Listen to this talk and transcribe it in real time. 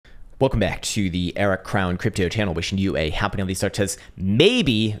Welcome back to the Eric Krown Crypto channel, wishing you a happy healthy start to this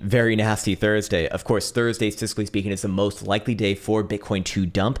maybe very nasty Thursday. Of course, Thursday, statistically speaking, is the most likely day for Bitcoin to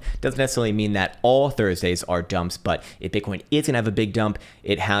dump. Doesn't necessarily mean that all Thursdays are dumps, but if Bitcoin is going to have a big dump,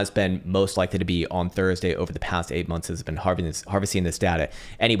 it has been most likely to be on Thursday over the past 8 months has been harvesting this data.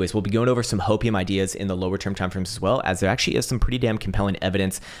 Anyways, we'll be going over some hopium ideas in the lower term timeframes as well, as there actually is some pretty damn compelling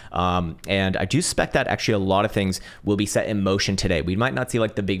evidence. And I do suspect that actually a lot of things will be set in motion today. We might not see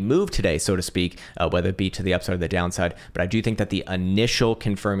like the big move today, so to speak, whether it be to the upside or the downside, but I do think that the initial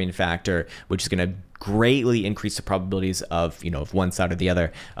confirming factor, which is going to greatly increase the probabilities of, of one side or the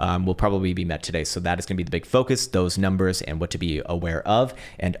other, will probably be met today. So that is going to be the big focus, those numbers and what to be aware of.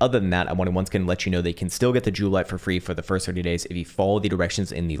 And other than that, I want to once again let you know they can still get the Jewel Lite for free for the first 30 days if you follow the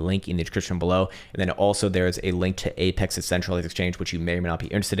directions in the link in the description below. And then also there's a link to Apex's centralized exchange, which you may or may not be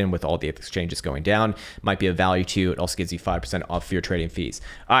interested in with all the exchanges going down. Might be of value to you. It also gives you 5% off your trading fees.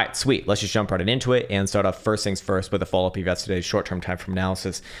 All right, sweet. Let's just jump right into it and start off first things first with a follow-up of yesterday's short-term time frame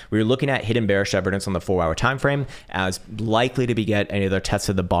analysis. We were looking at hidden bearish evidence on the 4-hour time frame as likely to get another test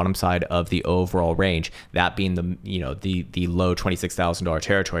to the bottom side of the overall range, that being the low $26,000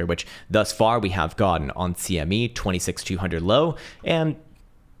 territory, which thus far we have gotten on CME 26,200 low and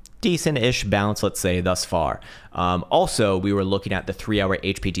decent-ish bounce, let's say, thus far. Also, we were looking at the 3-hour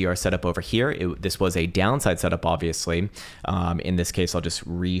HPDR setup over here. This was a downside setup, obviously. In this case, I'll just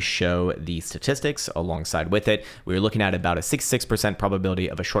re-show the statistics alongside with it. We were looking at about a 66% probability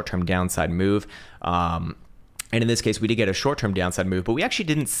of a short-term downside move. And in this case, we did get a short-term downside move, but we actually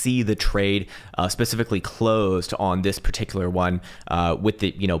didn't see the trade specifically closed on this particular one with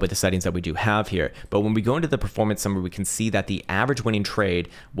the with the settings that we do have here. But when we go into the performance summary, we can see that the average winning trade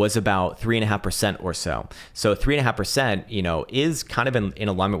was about 3.5% or so. So 3.5%, is kind of in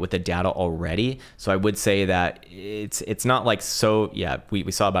alignment with the data already. So I would say that it's not like so. Yeah, we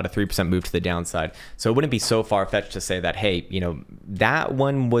saw about a 3% move to the downside. So it wouldn't be so far-fetched to say that, hey, that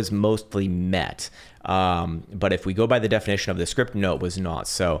one was mostly met. But if we go by the definition of the script, no, it was not.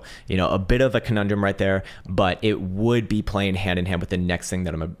 So, a bit of a conundrum right there, but it would be playing hand in hand with the next thing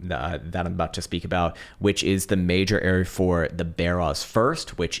that I'm about to speak about, which is the major area for the bear-os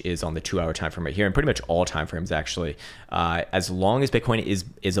first, which is on the 2-hour time frame right here, and pretty much all time frames actually. As long as Bitcoin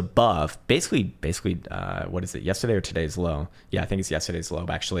is above, basically, what is it? Yesterday or today's low? Yeah, I think it's yesterday's low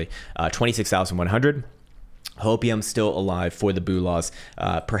actually. 26,100. Hopium still alive for the BULAs,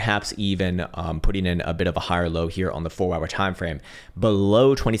 perhaps even putting in a bit of a higher low here on the 4-hour time frame.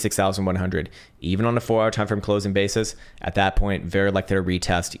 Below 26,100, even on a 4-hour time frame closing basis, at that point, very likely to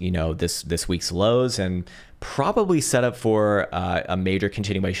retest, this week's lows and probably set up for a major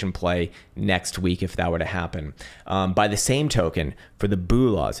continuation play next week if that were to happen. By the same token, for the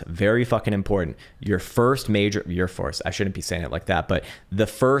BULAs, very fucking important. I shouldn't be saying it like that, but the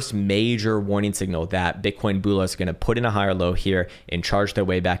first major warning signal that Bitcoin BULAs are going to put in a higher low here and charge their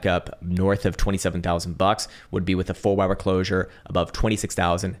way back up north of 27,000 bucks would be with a 4-hour closure above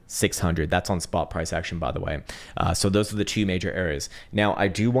 26,600. That's on spot price action, by the way. So those are the two major areas. Now, I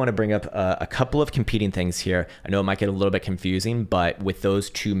do want to bring up a couple of competing things here. I know it might get a little bit confusing, but with those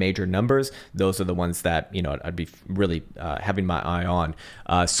two major numbers, those are the ones that, I'd be really having my eye on.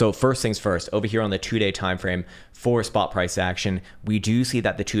 So first things first, over here on the 2-day time frame for spot price action, we do see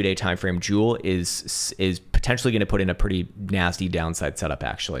that the 2-day time frame Jewel is potentially going to put in a pretty nasty downside setup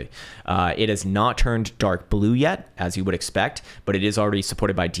actually. It has not turned dark blue yet, as you would expect, but it is already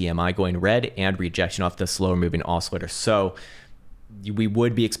supported by DMI going red and rejection off the slower moving oscillator. So we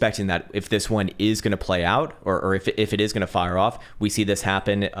would be expecting that if this one is going to play out, or if it is going to fire off, we see this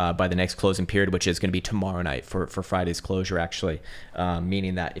happen by the next closing period, which is going to be tomorrow night for Friday's closure actually,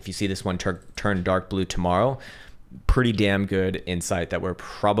 meaning that if you see this one turn dark blue tomorrow, pretty damn good insight that we're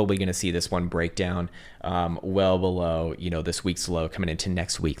probably going to see this one break down well below this week's low coming into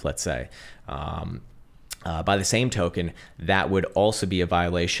next week, let's say. By the same token, that would also be a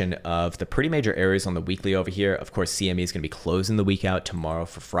violation of the pretty major areas on the weekly over here. Of course, CME is going to be closing the week out tomorrow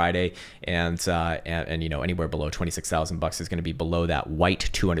for Friday, and anywhere below 26,000 bucks is going to be below that white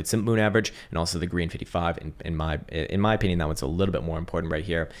 200 simple moon average, and also the green 55. In my opinion, that one's a little bit more important right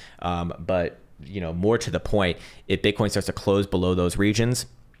here. But more to the point, if Bitcoin starts to close below those regions,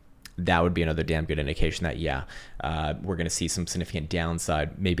 that would be another damn good indication that, yeah, we're going to see some significant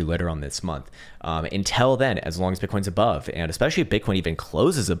downside maybe later on this month. Until then, as long as Bitcoin's above, and especially if Bitcoin even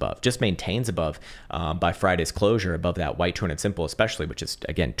closes above, just maintains above by Friday's closure, above that white 200 simple especially, which is,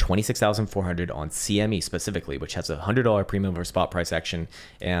 again, 26,400 on CME specifically, which has a $100 premium over spot price action,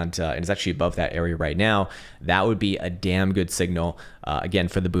 and is actually above that area right now, that would be a damn good signal, again,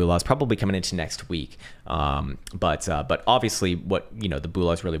 for the BULAs, probably coming into next week. But obviously what, the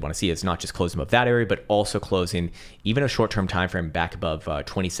BULAs really want to see see is not just closing above that area, but also closing even a short-term time frame back above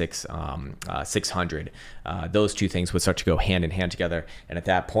 26,600. Those two things would start to go hand in hand together. And at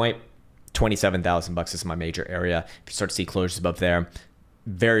that point, 27,000 bucks is my major area. If you start to see closures above there,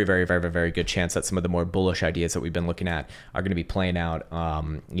 very, very, very, very good chance that some of the more bullish ideas that we've been looking at are going to be playing out,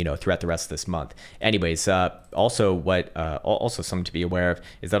 throughout the rest of this month. Anyways, also something to be aware of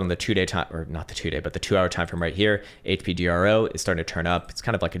is that on the 2-day time, or not the 2-day, but the 2-hour time frame right here, HPDRO is starting to turn up. It's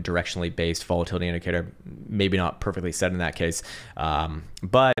kind of like a directionally based volatility indicator, maybe not perfectly set in that case,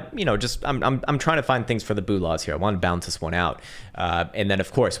 but just I'm trying to find things for the boo laws here. I want to balance this one out, and then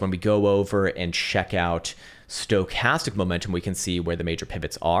of course when we go over and check out stochastic momentum, we can see where the major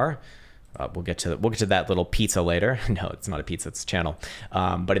pivots are. We'll get to that little pizza later. No, it's not a pizza, it's a channel.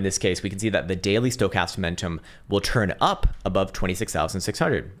 But in this case, we can see that the daily stochastic momentum will turn up above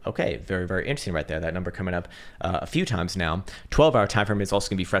 26,600. Okay, very, very interesting right there. That number coming up a few times now. 12-hour time frame is also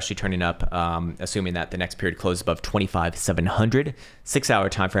going to be freshly turning up, assuming that the next period closes above 25,700. 6-hour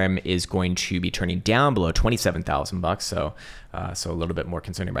time frame is going to be turning down below 27,000 bucks. So a little bit more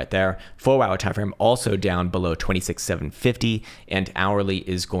concerning right there. 4-hour time frame also down below 26,750, and hourly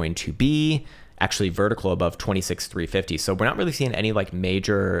is going to be actually vertical above 26,350. So we're not really seeing any like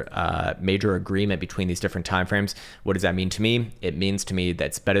major agreement between these different time frames. What does that mean to me? It means to me that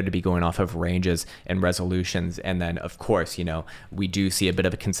it's better to be going off of ranges and resolutions. And then of course, we do see a bit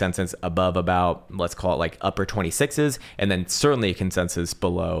of a consensus above about, let's call it like upper 26s, and then certainly a consensus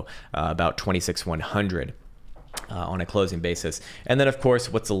below about 26,100. On a closing basis. And then of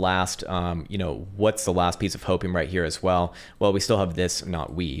course, what's the last piece of hoping right here as well? Well, we still have this,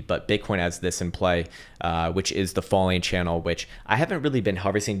 not we, but Bitcoin has this in play, which is the falling channel, which I haven't really been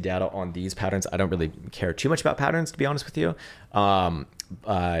harvesting data on these patterns. I don't really care too much about patterns, to be honest with you.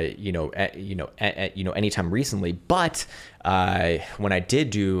 Anytime recently, but when I did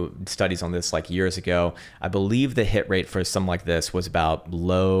do studies on this like years ago, I believe the hit rate for something like this was about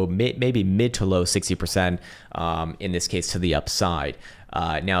maybe mid to low 60%, in this case to the upside.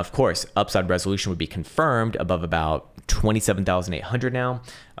 Now, of course, upside resolution would be confirmed above about 27,800 now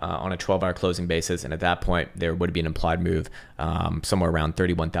on a 12-hour closing basis, and at that point there would be an implied move somewhere around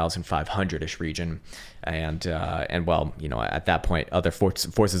 31,500-ish region, and well, at that point other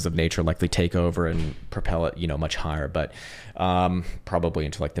forces of nature likely take over and propel it much higher, but probably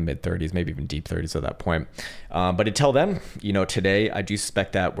into like the mid 30s, maybe even deep 30s at that point. But until then, today I do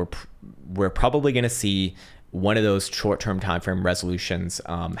suspect that we're probably going to see one of those short-term time frame resolutions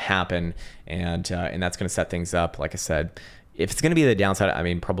happen, and that's going to set things up. Like I said, if it's going to be the downside, I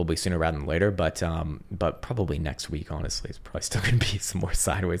mean, probably sooner rather than later, but probably next week. Honestly, it's probably still going to be some more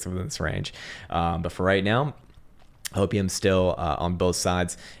sideways within this range. But for right now, opium still on both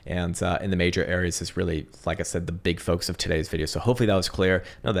sides, and in the major areas is really, like I said, the big focus of today's video. So hopefully that was clear.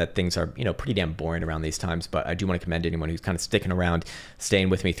 I know that things are pretty damn boring around these times, but I do want to commend anyone who's kind of sticking around, staying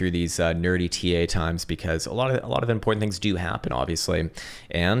with me through these nerdy TA times, because a lot of important things do happen, obviously,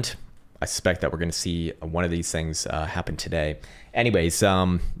 and I suspect that we're going to see one of these things happen today. Anyways,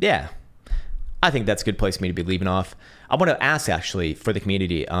 yeah, I think that's a good place for me to be leaving off. I want to ask, actually, for the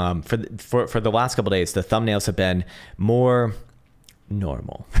community, for the last couple of days, the thumbnails have been more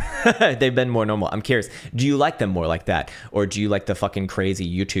normal. They've been more normal. I'm curious, do you like them more like that, or do you like the fucking crazy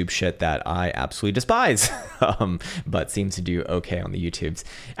YouTube shit that I absolutely despise, but seems to do okay on the YouTubes?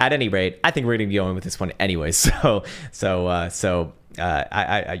 At any rate, I think we're going to be going with this one anyway. So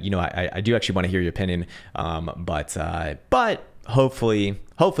I do actually want to hear your opinion, but hopefully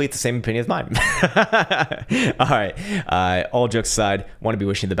it's the same opinion as mine. All right. All jokes aside, want to be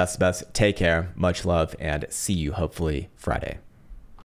wishing you the best of the best. Take care, much love, and see you hopefully Friday.